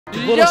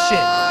Little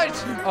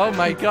shit. Oh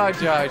my God,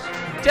 Josh.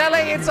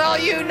 Jelly, it's all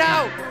you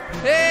now.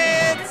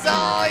 It's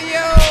all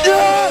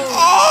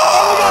you.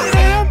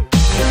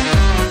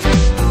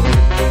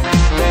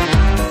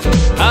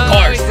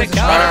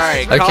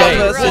 Alright, Okay,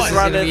 Carlos this is is gonna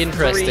running be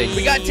interesting. 3.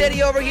 We got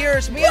Teddy over here.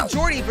 It's me and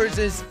Jordy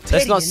versus Teddy.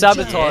 Let's not and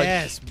sabotage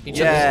Yes, each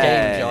other's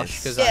game,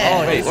 Josh. Because Yeah.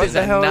 Oh, Wait, this what is the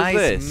a hell is nice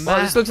this? well,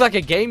 map. this looks like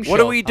a game show. What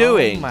are we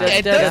doing? Oh my Yeah,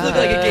 it does look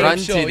like a game Run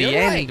show. to the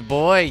You're end, right.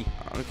 boy.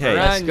 Okay,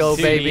 Let's go,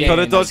 to baby. the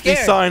gotta end. dodge these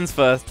scared. signs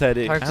first,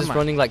 Teddy. Character's Come on.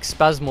 running like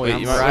spasmoid. Wait,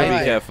 you might right. want to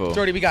be careful.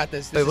 Jordy, we got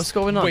this. This Wait, is what's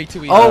going on? Way too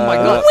easy. Oh my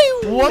God!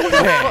 What the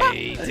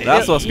fuck?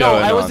 That's what's No,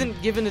 going I on.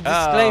 wasn't given a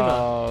disclaimer.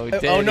 Oh,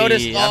 Teddy. Oh,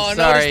 notice. I'm Oh, no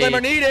sorry.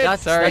 disclaimer needed.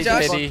 That's Sorry,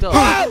 that's Teddy. fucked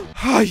up.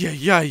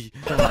 Ay.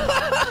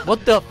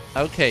 What the?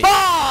 Okay.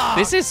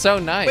 This is so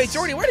nice. Wait,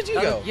 Jordy, where did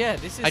you go? Yeah,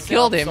 this is. I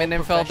killed him so and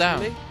then fell down.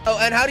 professionally. Oh,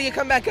 and how do you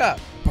come back up?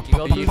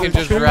 You can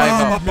just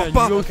drive up.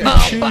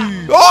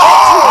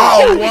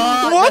 Oh!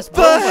 What? What That's the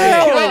bullshit.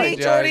 hell? Ready,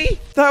 Jordy?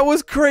 That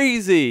was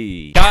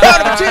crazy. Round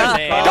number 2.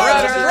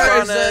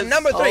 Runners. Runners,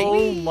 number 3.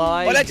 Oh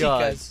my Hola,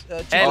 God. chicas.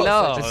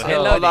 Hello. Just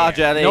Hello. Hola, there.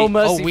 Jelly. No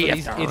mercy Oh, we for have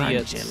these to run,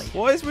 idiots. Jelly.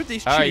 What is with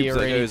these Are tubes you that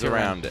ready goes to run?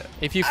 around it?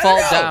 If you I fall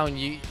don't know. down,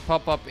 you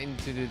pop up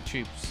into the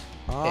tubes.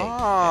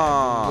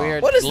 Ah.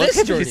 Weird. What is Look this,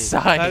 at Jordy? these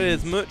signs. That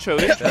is mucho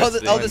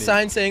interesting. all the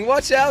signs saying,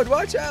 watch out,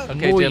 watch out.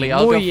 Okay, Jelly,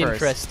 I'll go Muy first.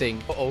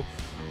 interesting. Uh-oh.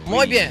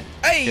 Muy bien.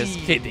 Hey. Just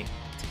kidding.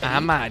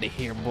 I'm out of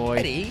here, boy.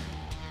 Teddy.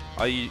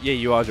 Are you? Yeah,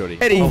 you are, Jordy.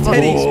 Teddy, Oh.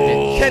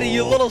 Teddy,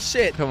 you little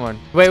shit. Come on.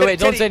 Wait, Teddy-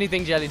 don't say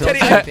anything, Jelly. Don't Teddy,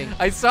 say anything.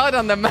 I saw it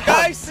on the map.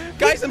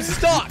 Guys, I'm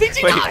stuck. Did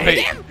you Wait, not wait.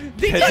 hit him?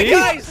 Teddy?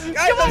 Guys,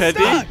 I'm Teddy?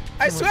 stuck.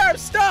 I swear I'm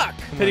stuck.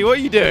 Teddy, what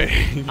are you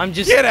doing? I'm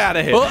just. Get out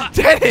of here. Oh.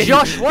 Teddy!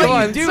 Josh, what Come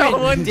are you on, doing?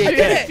 someone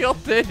dickhead? kill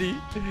Teddy.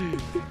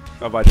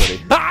 Oh, bye,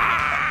 Teddy.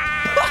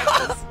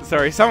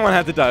 Sorry, someone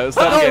had to die. It was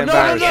starting to get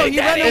embarrassing. no, he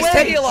ran Is away.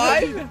 Teddy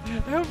alive?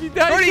 I hope he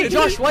dies. Jordy, Teddy.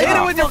 Josh, why Hit the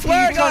him with your fuck are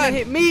you flare trying gun. to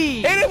hit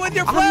me? Hit it with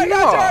your flare gun,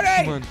 not.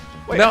 Jordy. Come on.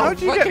 Wait, No,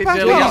 how'd you fuck get it, back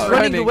Jelly, He's up? I'm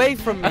running away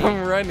from me.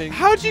 I'm running.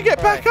 How'd you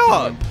get back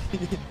up?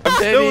 I'm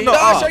still Teddy. not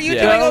Josh, up are you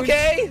yet. doing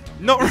okay?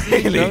 Not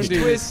really. Don't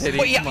do this, Teddy.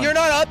 Wait, Come on. you're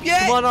not up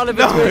yet? Come on, Oliver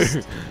No.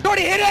 Twist.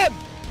 Jordy, hit him.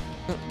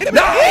 Hit him.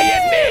 No,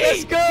 again. hit me.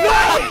 Let's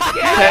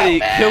go.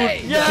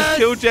 Teddy, Yes. just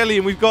kill Jelly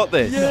and we've got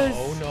this. Yes.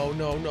 No.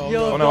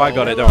 Yo, Oh, no, I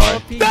got it, don't worry.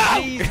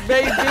 RPGs,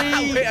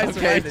 baby. Wait, I Okay,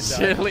 survived it,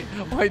 though. Jelly.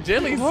 Why,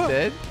 Jelly's What?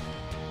 dead?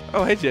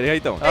 Oh, hey, Jelly, how you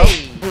doing?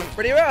 Hey,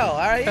 pretty well.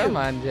 How are you? Come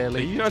on, Are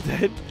Jelly. you not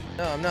dead?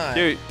 No, I'm not.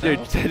 Dude,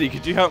 Teddy,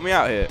 could you help me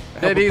out here?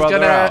 Help a Teddy's brother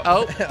gonna. out.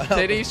 Oh,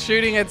 Teddy's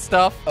shooting at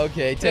stuff.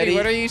 Okay, Teddy, Teddy.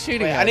 what are you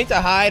shooting Wait, at? I need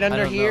to hide under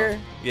don't know. here.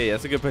 Yeah,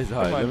 that's a good place to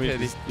hide. Come on, let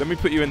Teddy. me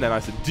put you in there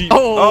nice and deep.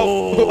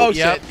 Oh,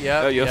 yep, shit.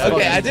 yep. Oh, you're yep. so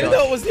Okay, I fucking didn't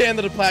know it was the end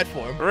of the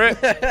platform.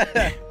 Rip.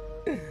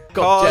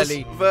 Go, Cars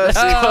Jelly. versus-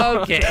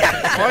 Okay.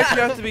 Why do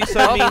you have to be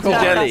so mean to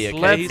course. Jelly? Okay,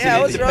 Let's- he's Yeah,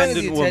 an what's wrong with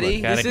independent you, woman.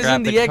 Teddy? Gotta This grab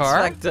isn't the the X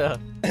car. Factor.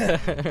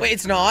 Wait,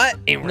 it's not?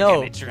 And we're No.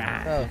 gonna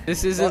try. Oh.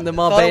 This isn't the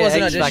Thought it Marbella was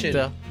an X audition.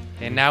 Factor.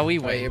 And now we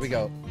Wait, wait. here we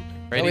go.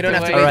 Ready No, we don't to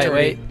have to wait? wait. Alright,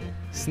 wait.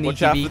 Sneaky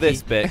Watch out for beaky.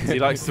 this bit, because he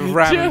likes to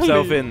ram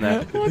himself in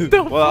there. What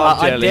the Well, I'm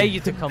I Jelly. dare you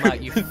to come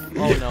out, you.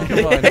 Oh no.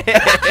 Come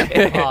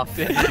on.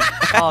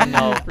 Oh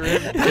no.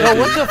 No,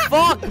 what the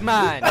fuck,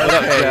 man? What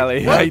up,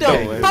 Jelly? How What you the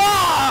doing?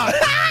 fuck?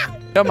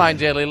 Come on,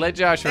 Jelly. Let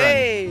Josh run.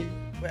 Hey!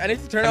 Wait, I need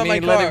to turn I on my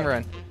mean, car. let him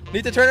run.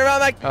 Need to turn around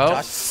my Oh.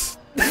 Josh.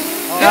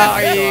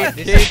 Are you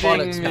This is kidding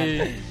bollocks, me?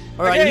 man.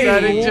 Alright, Okay. you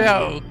Not a move.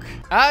 joke.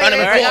 Run him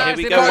Alright, before. here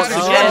we The go. cars This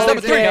is is Jazz okay.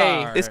 number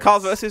 3. It's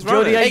cars versus Jody,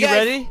 runners. are Hey, you guys.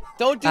 ready?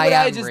 Don't do I what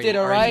I am just ready. did,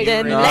 Are alright? you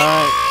Then ready?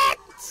 No.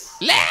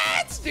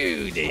 Let's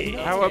do this.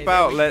 How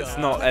about let's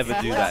not ever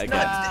do that again?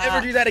 Not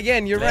ever do that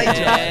again. You're right, Josh.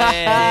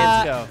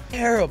 Let's go.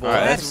 Terrible.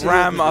 Alright, let's Absolutely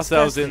ram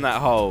ourselves disgusting. in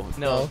that hole.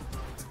 No.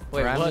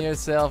 Wait, Ram what?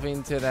 yourself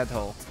into that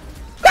hole.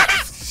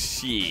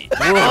 Shit.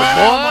 Oh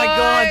my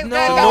god, no.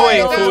 It's annoying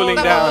No, cooling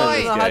no, down no,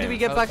 in no. this How do game. we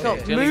get back Okay,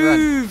 up? Jelly, run.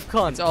 Move,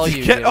 cunt. It's all you.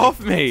 Get Jelly. off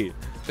me.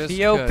 Just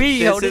POP,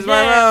 This hold is it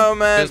my down.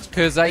 moment. Just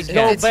because I Go,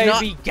 can. It's not-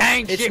 baby,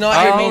 gang It's shit.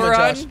 not your I'll moment,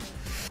 run. Josh.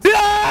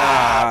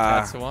 Ah.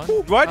 That's the one.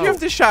 Why do you Oh.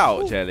 have to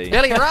shout, Jelly?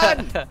 Jelly,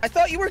 run! I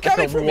thought you were Like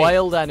coming a for me.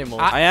 wild animal.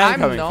 I am I'm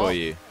coming not. for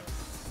you.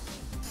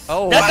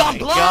 Oh That's my on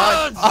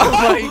god! blood! Oh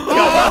my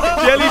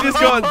god! Jelly just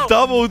got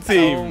double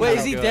teamed. Wait, my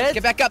is he God. dead?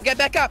 Get back up, get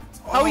back up.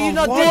 How are you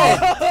not what? dead?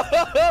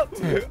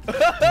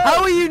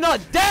 How are you not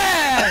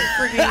dead?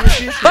 Freaking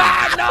magician.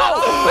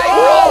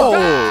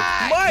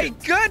 Oh! My He's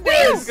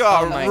goodness.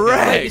 got Oh my God.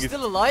 Wait, he's wrecked.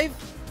 still alive?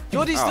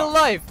 Jordy's Oh. still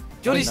alive.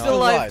 Jordy's No. still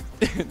alive.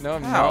 No,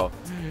 I'm How? not.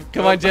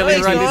 Come on, Jelly,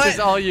 he's run. not. This is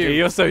all Yeah, you.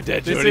 you're so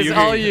dead, This Jordy. is You're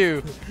all gonna-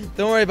 you.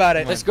 Don't worry about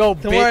it. Let's go,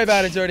 Don't bitch. worry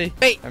about it, Jordy.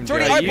 Hey, I'm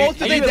Jordy, joking. are both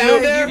of Are them you down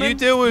really there? You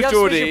deal with You have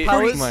Jordy. special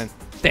powers? Come on.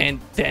 Jordy,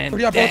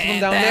 are both of them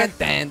down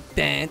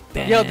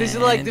there? Yo, this is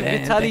like the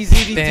Vitaly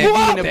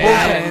ZDTV in a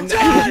bullpen.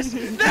 Josh! This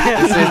is the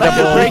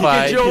Break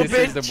bullfight. the jaw, This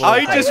is the bitch. I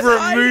bullfight. just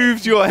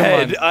removed your Come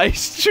head. on.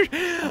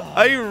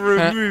 I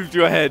removed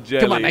your head,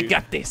 Jelly. Come on, I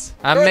got this.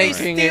 I'm Jordy,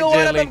 making it, steal one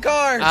of Jelly. them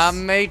cars.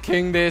 I'm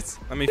making this.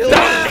 Let me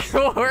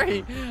Don't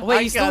worry. Wait,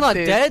 I he's still got not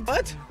this. dead?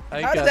 What?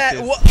 I How got did that?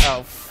 this. What?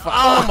 Oh, fuck.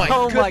 Oh my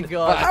Oh my goodness.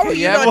 god. How are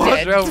you yeah, not what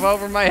dead? drove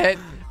over my head.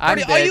 I'm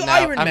Are dead you now.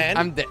 Iron Man?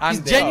 I'm He's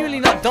dead. genuinely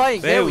not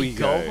dying. There There we we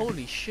go. go.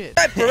 Holy shit.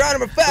 Right, for round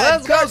number 5.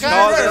 Let's go, guys.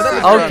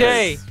 Let's go.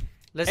 Okay.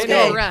 Let's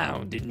Okay. go.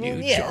 Around in New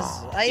Yes,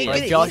 York. I Right,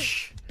 agree.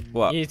 Josh,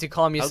 What? you need to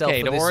calm yourself Okay,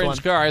 for the this one.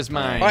 orange car is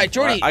mine. All right,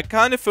 Jordy. I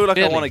kind of feel like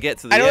I Billy. want to get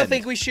to the I don't end.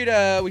 think we should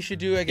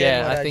do again.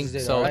 Yeah, what I think just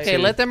did, so, alright? Okay,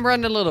 let them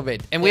run a little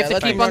bit, and we Yeah, have let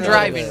to keep them on run a little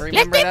driving. bit.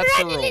 Remember, that's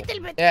the rule.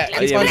 Yeah, Oh,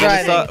 keep yeah, on we're gonna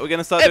driving. start. We're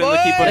gonna start Hey, doing the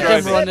keep on boys! Let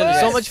them driving. run a,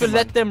 so Yes. much for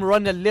let them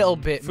run a little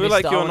bit. I feel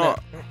like Mr. you're Owner.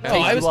 not. No,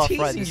 Take I you was off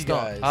teasing right at the you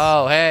start. guys.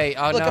 Oh, hey.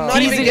 Oh, Look, no. I'm not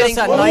even Teasing getting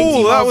us at close. 90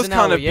 Oh, that miles was an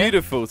kind hour, of yeah?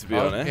 beautiful, to be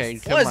honest. Okay,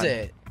 come Was on.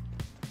 it?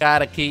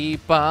 Gotta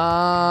keep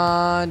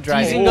on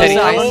driving. Teasing Oh, us Teddy,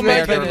 at I oh my 120 swear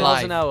to goodness. miles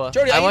life. an hour.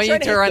 Jordy, I are want you trying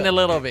to hit run a them?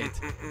 little bit.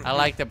 I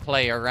like to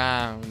play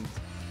around.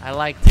 I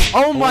like to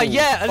Oh my,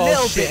 yeah, a Oh,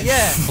 little shit. bit,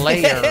 yeah.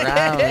 play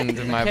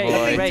around, my Okay, I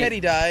boy. think great. Teddy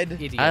died.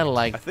 Idiot. I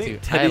like I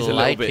think to. Teddy's I a little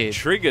like bit it.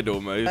 triggered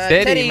almost.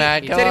 Teddy,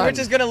 man, come Teddy, we're on.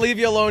 just gonna leave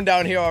you alone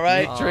down here, all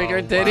right? Oh,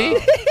 Trigger, wow. Teddy. You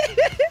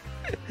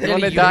Teddy,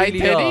 wanna you die, really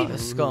Teddy? are a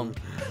scum.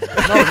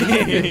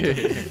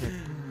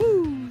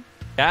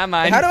 Come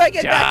on. How do I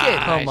get back in?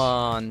 Josh. Come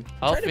on.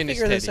 I'll Trying to finish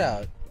figure this Teddy.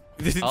 out.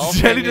 I'll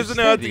Jelly finish doesn't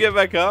know how to Teddy. get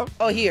back up.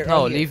 Oh, here. No,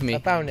 oh, here. leave me. I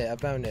found it. I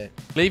found it.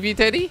 Leave you,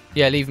 Teddy?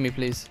 Yeah, leave me,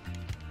 please.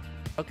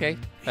 Okay.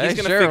 He's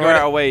gonna sure, figure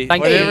out a way.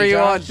 Thank Whatever you, you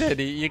want, Josh.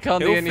 Teddy. You can't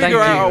do He'll anything.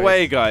 figure out a yours.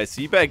 way, guys.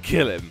 So you better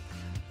kill him.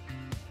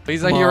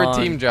 He's on Come your on.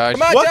 team, Josh.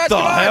 Come on, What Josh, the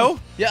come on. hell?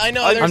 Yeah, I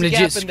know. I'm There's I'm a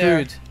gap legit in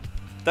there. screwed.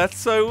 That's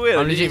so weird.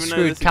 I I'm didn't legit even know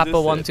screwed. this Kappa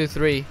existed. 1, 2,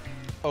 3.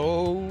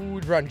 Oh,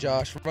 run,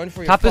 Josh. Run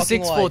for your Kappa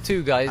fucking 6, life. 4,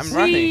 2, guys. I'm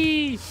running.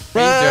 Whee!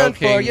 Run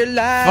joking. for your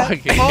life.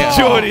 Fucking Oh. hell.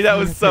 Jordy, that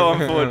was so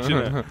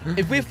unfortunate.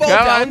 If we fall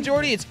Come down, on.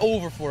 Jordy, it's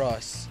over for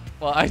us.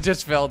 Well, I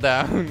just fell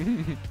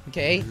down.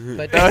 Okay?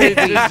 But No, it's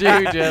just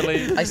you,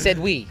 Jelly. I said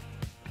we.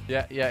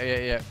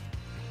 Yeah.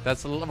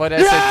 That's what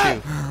I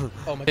said too.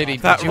 Oh my Teddy,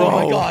 god. That Oh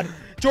my roll. god.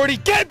 Jordy,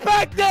 get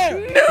back there!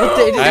 What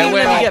the, it doesn't I even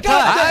let me will. get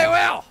past. I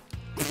will.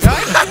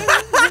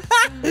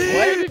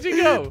 Where did you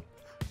go?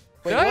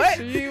 Wait, Josh,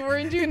 what?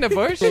 weren't you in the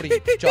bush?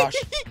 Jordy, Josh.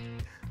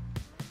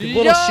 You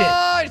little shit.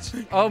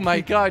 Josh! Oh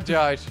my god,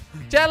 Josh.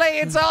 Jelly,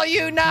 it's all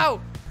you now.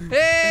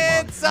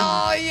 It's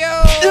all you.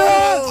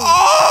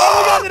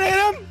 Oh my god, did I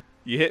hit him?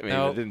 You hit me,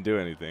 No. but it didn't do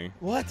anything.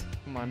 What?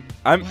 Come on.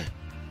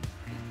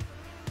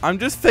 I'm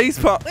just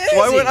facepalm. Where is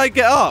Why he? wouldn't I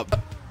get up?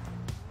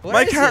 Where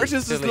My is he? character's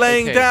just Silly,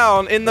 laying okay.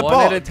 down in the One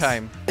box. at a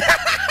time.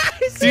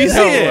 Do you see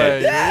No it?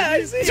 way. Yeah,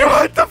 I see it.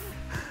 What the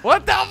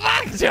What the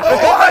fuck,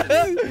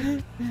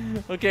 Josh?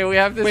 Okay, we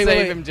have to Wait, save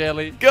wait. him,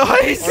 Jelly.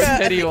 Guys! Or Yeah,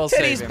 Teddy I think will save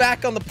Teddy's him.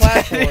 back on the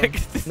platform.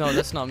 No,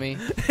 that's not me.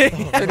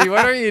 Teddy,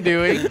 what are you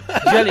doing?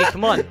 Jelly,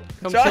 come on.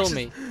 Come Josh kill is-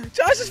 me.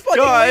 Josh is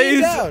fucking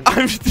laying Guys! down.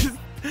 I'm just...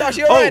 Josh,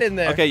 you're right in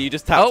there. Okay, you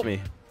just tapped Oh. me.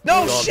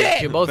 No Garbage.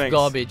 shit. You're both Thanks.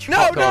 garbage. No,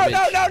 Hot no, garbage.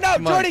 no, no, no.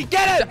 Come on. Jordy,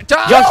 get it.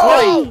 Josh! Josh, No.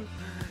 why?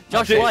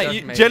 Josh, Je- why?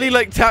 you- Jelly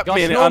like tapped me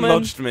Josh and it Norman.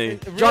 unlodged me.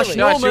 Josh Really? Josh,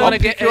 Norman. you want to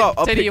I'll get pick you up.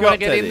 I'll Teddy? pick You you want up,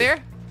 to get in Teddy.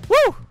 there?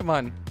 Woo! Come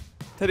on.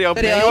 Teddy, I'll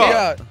pick Teddy, you I'll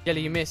up. get out.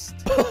 Jelly, you missed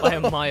by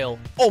a mile.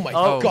 Oh my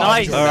Oh, god.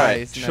 nice. Jordy. Alright,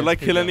 Nice, shall nice.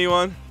 I kill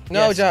anyone?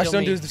 No, Yes, Josh, kill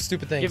don't me. do the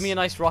stupid things. Give me a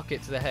nice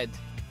rocket to the head.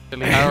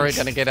 Jelly, how are we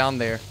gonna get on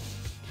there?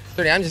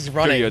 Jordy, I'm just Sure,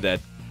 running. you're dead.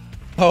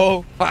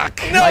 Oh. Fuck.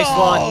 No. Nice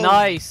one,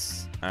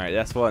 nice. Alright,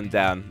 that's one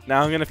down.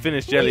 Now I'm gonna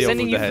finish Jelly off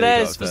Sending with you the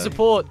flares for helicopter.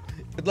 support.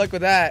 Good luck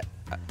with that.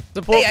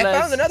 Support Hey, I flares.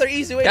 found another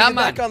easy way to Come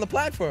get back on. on the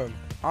platform.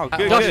 Oh,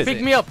 good, Josh, good.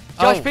 pick me up.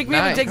 Josh, Oh, pick me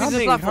up and nice. take me to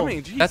the platform.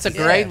 Coming, That's a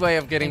Yeah. great way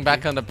of getting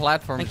back on the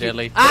platform,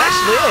 Jelly.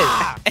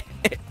 Ah!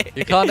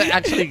 You can't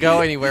actually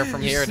go anywhere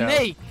from You here, though.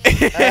 snake.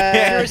 You're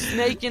Uh, a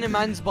snake in a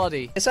man's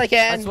body. yes, I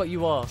can. That's what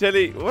you are.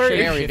 Jelly, where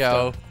There are we you?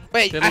 go.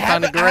 Wait, Jelly I have,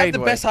 found a I have great the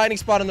way. best hiding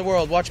spot in the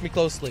world. Watch me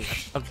closely.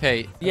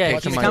 Okay. Yeah, okay,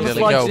 just come on, Jelly,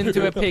 camouflage go.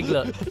 into a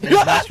piglet.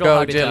 That's your Go,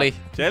 habitat. Jelly.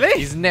 Jelly?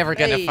 He's never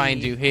gonna Hey.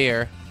 find you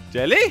here.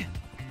 Jelly?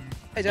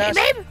 Hey, Josh.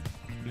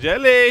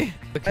 Jelly?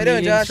 The How you doing,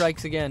 comedian Josh?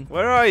 strikes again.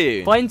 Where are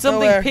you? Find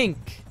something Nowhere. pink.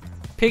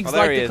 Pigs Oh,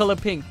 there like he the is. color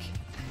pink.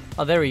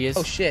 Oh, there he is.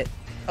 Oh shit.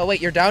 Oh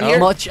wait, you're down Oh, here.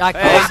 Much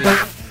accuracy.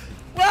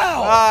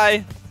 Wow.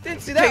 Hi.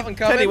 Didn't see that one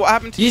coming. Teddy, what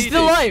happened to He's you?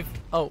 still dude? alive.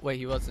 Oh, wait,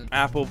 he wasn't.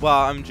 Apple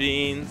bottom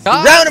jeans.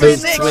 Ah! Round number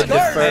Boots 6. with the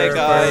Cars. fur,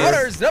 guys.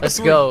 Runners, number Let's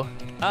 3. go.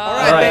 Alright,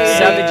 Alright,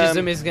 baby.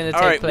 savagism is gonna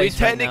take Alright, we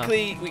place right now.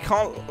 technically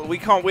we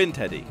can't win,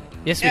 Teddy.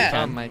 Yes, Yeah. we Oh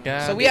can. my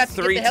god. So we have It's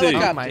to get the 3-2.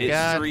 helicopter. Oh my It's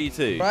God.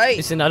 3-2. Right?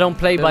 Listen, I don't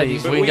play by Billy,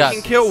 these But We we got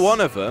can kill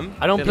one of them.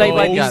 I don't Jelly, play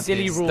by we got these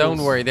silly this. rules. Don't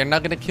worry, they're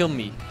not gonna kill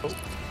me.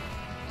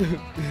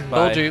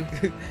 Bye. Told you.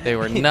 They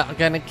were not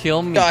gonna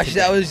kill me. Gosh, today.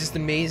 that was just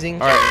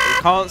amazing. Alright,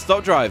 we can't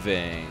stop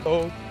driving.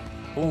 Oh.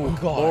 Ooh,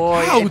 God.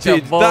 boy, How it's your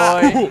did boy.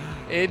 that-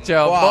 It's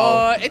your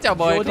Wow. boy. It's your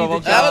boy. Jordy Kobo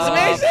the That was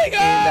Kobo amazing. In the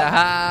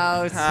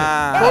house.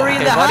 Ah. Corey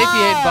in Okay, the what if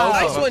you hit house. both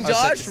Nice of one, us at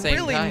Josh. the same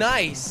Really time?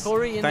 nice.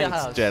 Corey in the Thanks,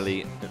 house.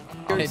 Jelly.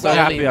 I'm Okay, so Jelly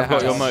happy in the I've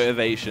got your house.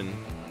 motivation.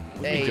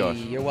 Hey, Josh.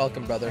 you're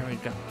welcome, brother. There we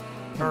go.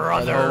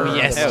 Brother. Oh,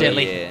 yes, Hell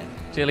Jelly. yeah.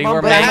 Jelly, Come on,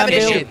 we're brother, I have an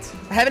making issue. it.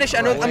 I have an issue.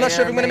 I'm not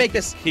sure if I'm gonna make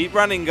this. Keep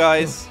running,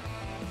 guys.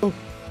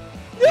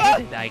 Where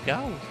did I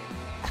go?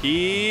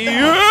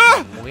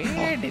 Yeah.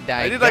 Where did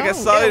I I did go? like a Yeah,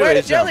 sideways where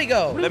did jump. Jelly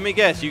go? Let me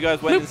guess, you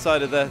guys went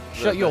inside of the...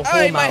 Shut your Hey,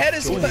 whole my mouth, head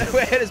is Jordy. my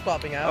head is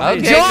popping out.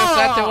 Okay, Josh! just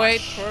have to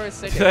wait for a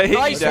second. Hey,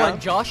 Nice down. one,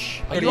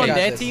 Josh. Are Okay, you on got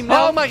their this. team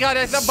now? Oh my god,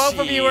 I thought both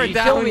of you were Gee,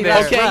 down kill me there.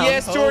 that Okay, round.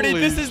 yes, Jordy,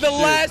 Holy this is the shit.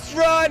 last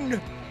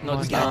run. No,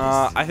 it's got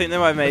not. I think they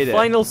might have made it.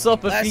 Final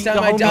supper Last feet time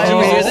the I homie died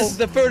over here, Jesus. this is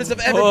the furthest I've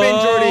ever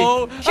been,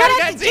 Jordy. I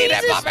can see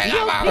them popping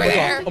up over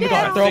here. Oh my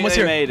god, they're almost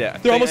They here. made it. I They're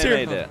think almost they here.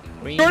 made it.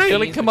 Green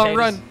Jelly, beans, come on, potatoes.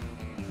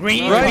 run.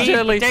 Green Run, beans,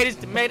 Jelly. potatoes,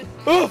 tomato.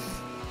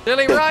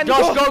 Jelly, run.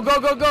 Josh, go, go,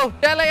 go, go.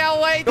 Jelly,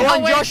 I'll wait. Go I'll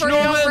on, wait Josh for you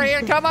Norman. over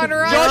here. Come on,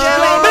 run. Josh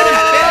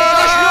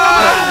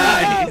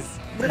Nice.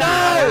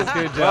 No!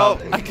 Good job.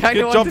 Well, I kind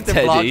good of job, wanted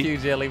to block Teddy. you,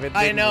 Jelly, but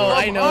I didn't know, work.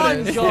 I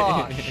noticed.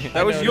 Josh.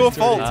 That was your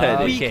fault,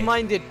 Teddy. Okay.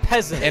 Weak-minded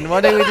peasant. And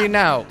what do we do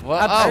now? Well,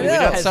 oh, we Absolute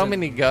got so peasant.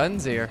 many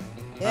guns here.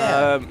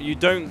 Yeah. You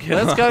don't kill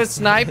Let's go us.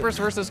 snipers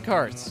versus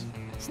carts.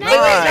 I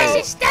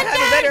have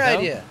a better No?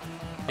 idea.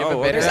 You have Oh,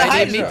 a better there's a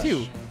idea? Hydra. Me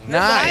too. There's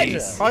a Hydra.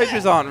 Nice.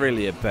 Hydras aren't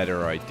really a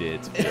better idea.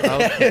 To be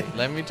honest. Okay,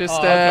 let me just Oh,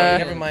 okay,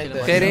 never mind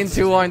this. get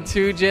into on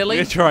 2, Jelly.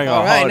 We're trying our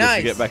Alright, hardest nice.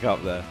 to get back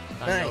up there.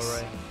 I know, Nice.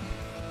 right?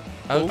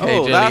 Okay, Oh,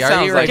 Jelly, that are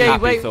sounds you like ready? Okay,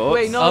 happy wait, thoughts.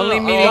 wait, no, Only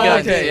no, miniguns,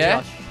 okay, yeah?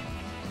 Josh.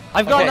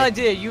 I've got an Okay.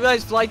 idea. You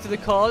guys fly to the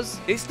cars,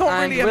 It's not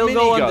and really a we'll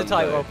go on the minigun, though.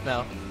 tightrope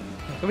now.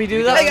 Can we do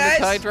Hey, that? guys.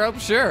 Tightrope,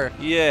 sure.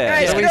 Yeah.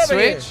 Guys, Can we get over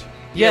here. switch?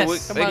 Yeah,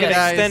 Yes. they Come can on,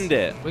 guys. extend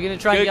it. We're gonna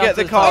try and Go get get out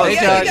the to cars. Oh, Oh,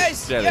 yeah, Josh. you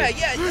guys. Jelly.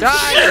 Yeah.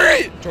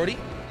 Die. Jordy?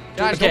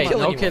 Josh, Okay, Don't kill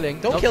no anyone. killing.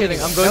 Don't no kill killing.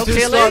 anyone. I'm going No to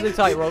killing? start the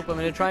tightrope. I'm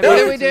going to try and What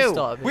make do it we to the do?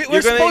 start of it. We're You're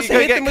gonna- supposed to you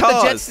hit gotta them get with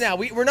the cars. jets now.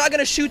 We're not going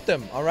to shoot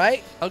them, all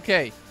right?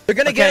 Okay. They're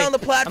going to get Okay, on the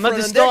I'm platform at the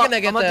and they're start- going to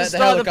I'm get at the the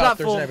start of the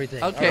helicopters platform. and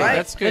everything. Okay, all right?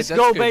 that's good. Let's that's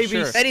go, good, baby.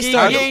 Sure. Eddie, Ski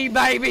start. yee,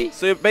 baby.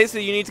 So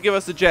basically, you need to give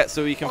us a jet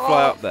so we can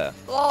fly up there.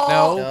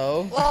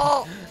 No.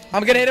 No.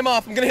 I'm going to hit him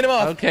off.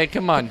 Okay,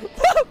 come on.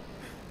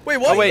 Wait,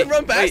 what? Oh, wait, You can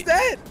run past wait.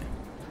 that?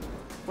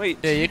 Wait.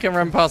 Yeah, you can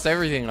run past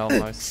everything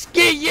almost.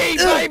 Ski yee,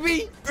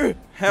 baby.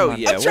 Hell Come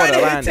on. yeah! I'm trying what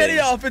to a hit Teddy landing.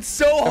 off. It's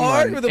so Come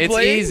hard on. with a It's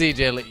plane. easy,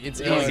 Jelly. It's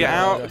Yeah, easy. Get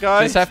yeah. out, Just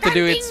guys. have to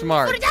do it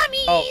smart.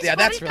 Oh, yeah,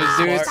 that's really Just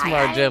do it smart.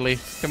 smart, Jelly.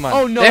 Come on.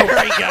 Oh, no. There we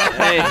go.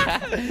 Hey. All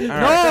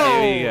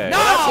right, here we go.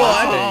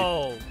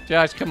 No.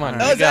 Josh, come on.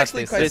 That we was got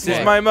actually this. quite This is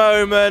smart. my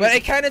moment. But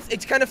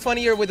it's kind of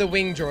funnier with a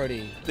wing,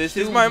 Jordy. This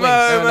is Two my wings.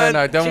 moment.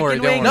 No, don't worry,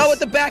 Chicken don't wings. worry. Not with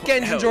the back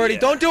engine, Hell Jordy. yeah.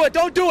 Don't do it.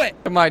 Don't do it.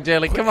 Come on,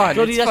 Jelly, come on.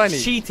 Jody, It's that's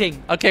funny.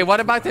 cheating. Okay, what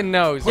about the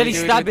nose? Jelly, You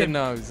do it stab with the him.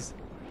 nose.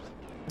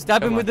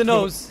 Stab him Come with on. the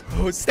nose.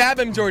 Oh, stab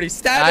him, Jordy.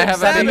 Stab I him. have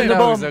Stab a him. big in the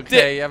nose, bum.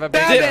 okay? You have a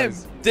big Stab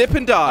nose. Dip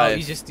and Oh, dive.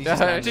 he's just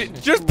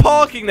Just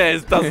parking there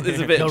is a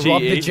bit Yo, cheaty.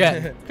 rob the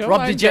jet. Come Rob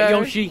on, the jet, Josh.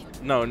 Yoshi.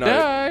 No.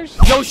 Josh.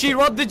 Yoshi,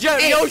 rob the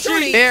jet. Hey, Yoshi.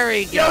 Jordy. There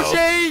we go.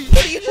 Yoshi.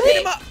 Jordy, you just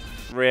hit him up.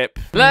 Rip.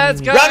 Let's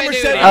go. Round dude.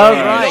 Mercedes. Oh,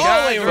 Here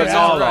right. we go. Finale.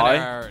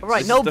 Finale. All right,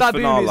 This no is the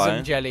finale.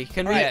 baboonism, Jelly.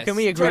 Can we Yes. can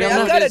we agree Jordy, on I've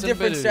that? got a Baptism,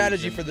 different baptism.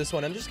 strategy for this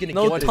one. I'm just gonna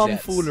No kill the jets.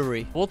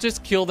 tomfoolery. We'll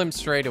just kill them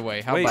straight away.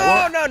 How Wait,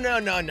 about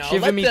Oh no.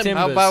 Shiver Let me them- timbers.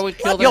 How about we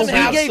kill Let them? Yo, them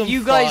we have gave some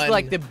you guys fun.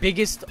 like the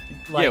biggest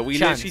like Yeah, we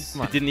chance.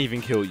 literally didn't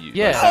even kill you.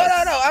 Yeah.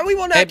 No. We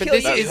will not Hey, but kill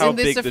this you. That's how isn't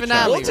this big the the finale?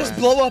 We'll challenge just is.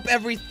 blow up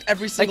every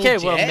single Okay,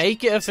 jet. well,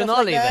 make it a Stuff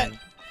finale like that. then.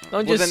 Don't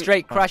Well, just then-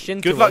 straight crash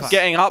into Good luck us,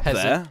 getting up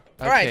peasant. there.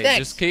 All right, Okay,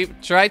 thanks.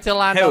 just try to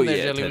land Hell on there,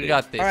 yeah, Jelly. We Teddy.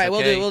 got this. All right,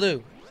 okay? we'll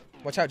do.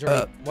 Watch out,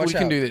 Jordy. Watch we out.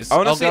 can do this.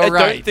 Honestly, I'll I go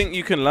don't right. think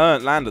you can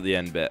land at the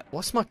end bit.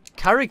 What's my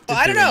character Oh,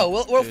 I don't doing? know.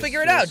 We'll Just-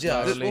 figure it out, just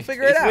Josh. slowly. We'll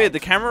figure it It's out. weird.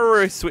 The camera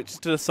always switches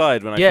to the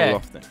side when I Yeah. fall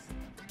off things.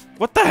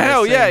 What the Yeah,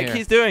 hell? same Yeah, here. it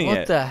keeps doing What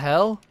it. the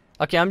hell?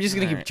 Okay, I'm just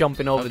gonna keep Alright.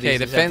 jumping over Okay, these.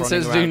 the as they're running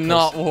fences do around,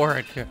 not 'cause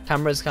work.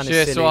 Camera's kind of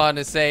Just silly. want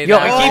to say Yo,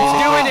 that. it Oh,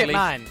 keeps doing quickly. it,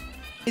 man.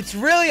 It's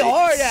really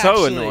hard, It's actually.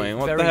 so annoying.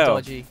 What Very the hell?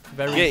 dodgy.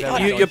 Very, Yeah,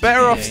 very you're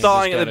better off Yeah, you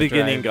starting just at the gotta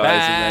beginning, drive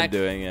guys, and then back.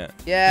 doing it.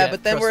 Yeah, Yeah,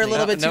 but then trust we're a me.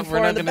 little bit No, too we're far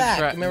not in the gonna back.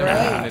 try- Am I no, right? we're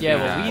not gonna Yeah, do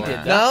well, we that. did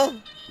that. No?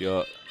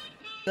 You're,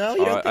 No,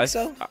 you don't I think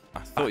so?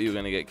 thought you were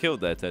gonna get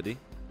killed there, Teddy.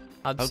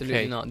 Absolutely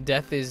Okay. not.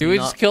 Death is Do we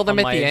not just kill them on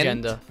at my the end?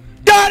 agenda.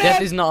 Got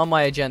Death it! is not on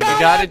my agenda. You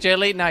got it,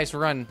 Jelly? Nice,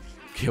 run.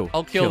 Kill.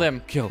 I'll kill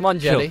them. Kill. Come on,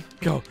 Jelly.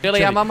 Go.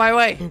 Jelly, I'm on my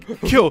way.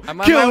 Kill.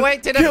 I'm on my way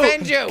to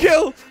defend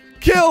you.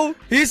 Kill.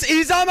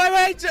 He's on my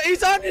way.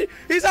 He's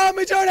on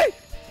me, Jordy.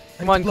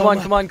 Come on, come on,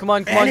 come on, come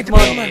on, come on, And come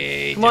on.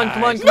 Hey, Come on,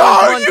 come on, guys. come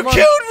on, come No, on, you come on.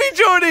 killed me,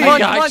 Jordy. Come on, I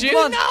got come on, you.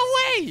 come on. No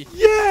way.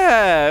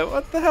 Yeah.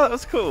 What the hell? That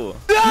was cool.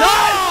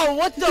 No!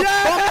 What the fuck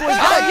was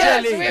that,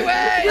 Yes, Jelly? we win!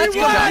 That's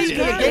We won! completely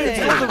We against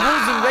won! all the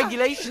rules and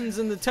regulations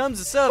and the terms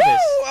of service.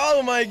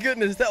 Oh my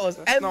goodness, that was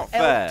That's not ML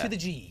fair. to the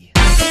G.